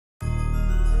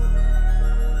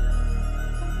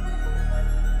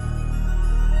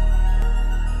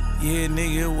Yeah,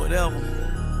 nigga, whatever.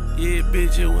 Yeah,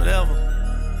 bitch, yeah, whatever.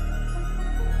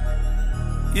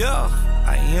 Yeah,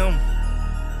 I am.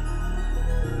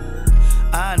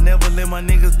 I never let my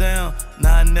niggas down.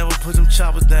 Nah, I never put them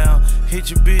choppers down.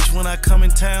 Hit your bitch when I come in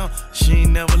town. She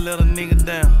ain't never let a nigga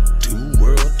down. 2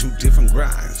 worlds, 2 different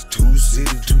grinds. 2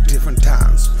 cities, 2 different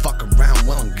times. Fuck around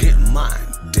while I'm getting mine.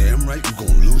 Damn right, you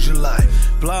gon' lose your life.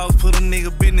 Blogs put a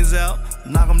nigga business out.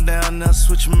 Knock him down, now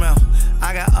switch him out.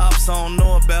 I got ops I don't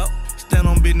know about. Stand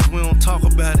on business, we don't talk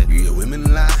about it. Yeah,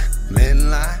 women lie, men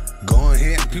lie. Go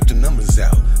ahead and peep the numbers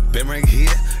out. Been right here,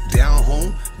 down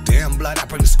home. Damn blood, I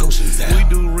bring the Scotians out. We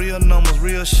do real numbers,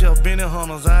 real chef, Benny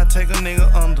Hunters. I take a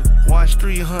nigga under. Watch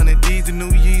 300, these the new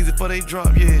Yeezys before they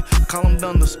drop, yeah. Call them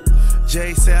dunders.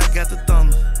 Jay say I got the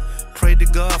thunder. Pray to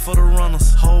God for the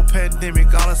runners. Whole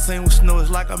pandemic, all I seen was snow. It's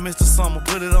like I missed the summer.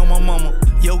 Put it on my mama.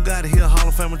 Yogotti, he a Hall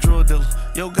of Fame drug dealer.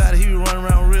 Yogotti, he be running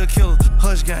around with real killers.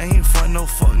 Hush gang, he ain't front no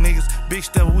fuck niggas. Big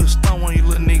stepper, we'll stun on you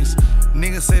little niggas.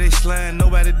 Niggas say they slime,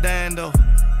 nobody dying though.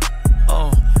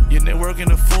 Oh, you networking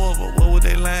the 4, but what would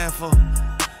they lying for?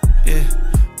 Yeah,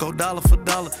 go dollar for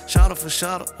dollar, shotter for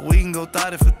shotter. We can go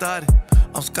 30 for 30.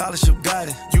 I'm scholarship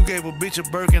guided. You gave a bitch a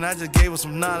Birkin, I just gave her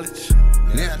some knowledge.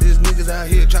 Now there's niggas out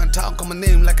here trying to talk on my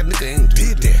name like a nigga ain't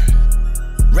did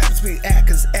that. Raps be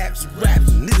actors, acts rap.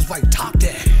 Niggas white talk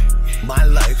that. My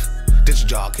life, this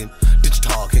jogging, this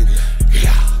talking.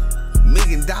 Yeah. $1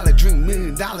 million dream, $1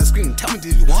 million scream. Tell me, do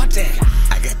you want that?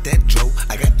 I got that joke,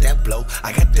 I got that blow,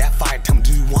 I got that fire. Tell me,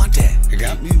 do you want that? I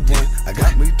got me 1, I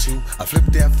got me 2. I flip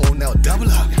that 4, now double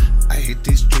up. I hit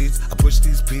these streets, I push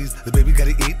these peas. The baby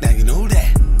gotta eat, now you know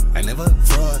that. I never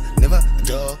fraud, never a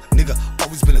dog, nigga.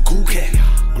 Always been a cool cat.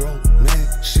 Grown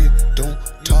man, shit, don't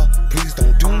talk, please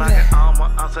don't do I'm that. knocking all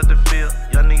my outside the field.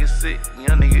 Young nigga sick,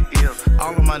 young nigga ill.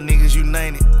 All of my niggas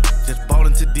united. Just bought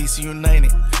into DC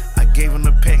United. I gave him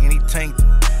the pack and he tanked it.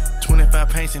 25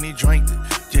 pints and he drank it.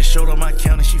 Just showed up my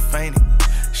count and she fainted.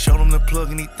 Showed him the plug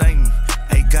and he thanked me.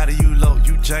 Hey, got you low,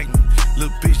 you jank me.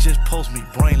 Little bitch just post me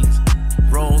brainless.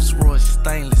 Rolls Royce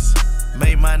stainless.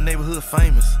 Made my neighborhood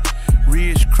famous.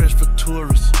 Ridge crest for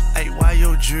tourists. Hey, why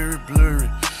your jury blurry?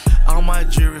 All my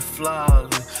jury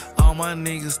flawless. All my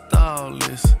niggas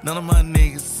thoughtless. None of my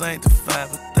niggas sanctified,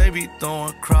 but they be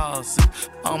throwing crosses.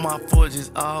 All my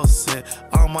forges all set.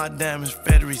 All my diamonds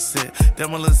factory set. That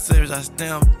my little series I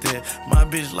stamped that. My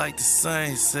bitch like the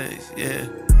same sex, yeah.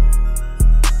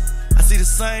 I see the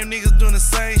same niggas doing the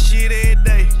same shit every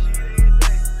day.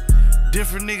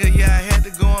 Different nigga, yeah, I had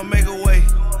to go and make a way.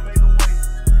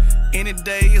 Any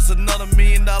day it's another $1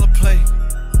 million play.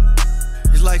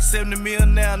 It's like 70 mil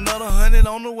now, another 100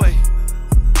 on the way.